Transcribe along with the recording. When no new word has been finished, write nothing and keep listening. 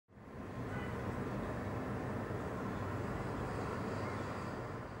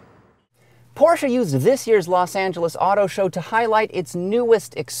Porsche used this year's Los Angeles Auto Show to highlight its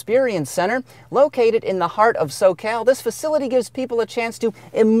newest Experience Center. Located in the heart of SoCal, this facility gives people a chance to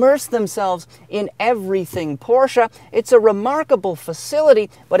immerse themselves in everything Porsche. It's a remarkable facility,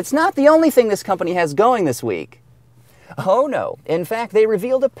 but it's not the only thing this company has going this week. Oh no. In fact, they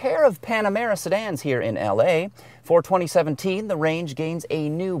revealed a pair of Panamera sedans here in LA. For 2017, the range gains a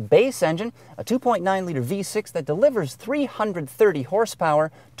new base engine, a 2.9-liter V6 that delivers 330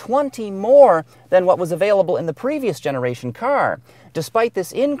 horsepower, 20 more than what was available in the previous generation car. Despite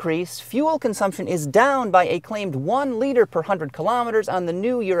this increase, fuel consumption is down by a claimed 1 liter per 100 kilometers on the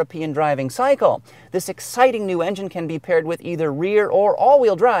new European driving cycle. This exciting new engine can be paired with either rear or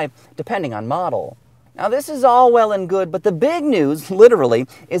all-wheel drive, depending on model. Now this is all well and good, but the big news, literally,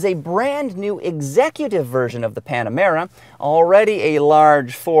 is a brand new executive version of the Panamera. Already a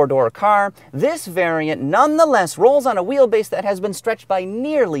large 4-door car, this variant nonetheless rolls on a wheelbase that has been stretched by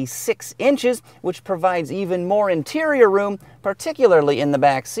nearly 6 inches, which provides even more interior room, particularly in the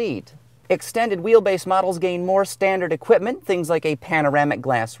back seat. Extended wheelbase models gain more standard equipment, things like a panoramic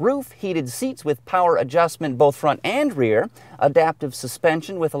glass roof, heated seats with power adjustment both front and rear, adaptive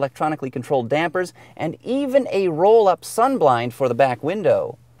suspension with electronically controlled dampers, and even a roll-up sunblind for the back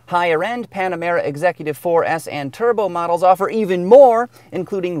window. Higher-end Panamera Executive 4S and Turbo models offer even more,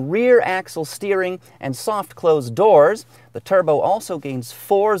 including rear axle steering and soft-closed doors. The Turbo also gains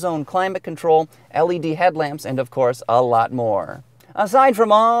 4-zone climate control, LED headlamps, and of course, a lot more. Aside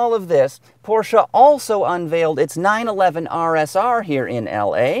from all of this, Porsche also unveiled its 911 RSR here in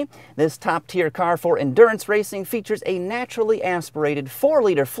LA. This top-tier car for endurance racing features a naturally aspirated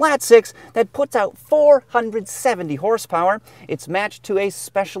 4-liter flat-six that puts out 470 horsepower. It's matched to a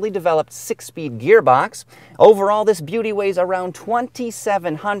specially developed 6-speed gearbox. Overall, this beauty weighs around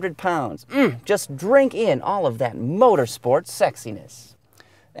 2,700 pounds. Just drink in all of that motorsport sexiness.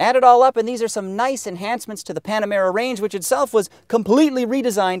 Add it all up, and these are some nice enhancements to the Panamera range, which itself was completely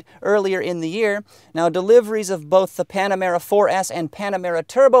redesigned earlier in the year. Now, deliveries of both the Panamera 4S and Panamera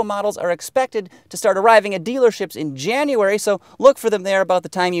Turbo models are expected to start arriving at dealerships in January, so look for them there about the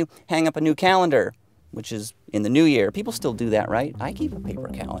time you hang up a new calendar, which is in the new year. People still do that, right? I keep a paper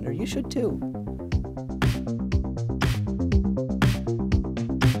calendar. You should too.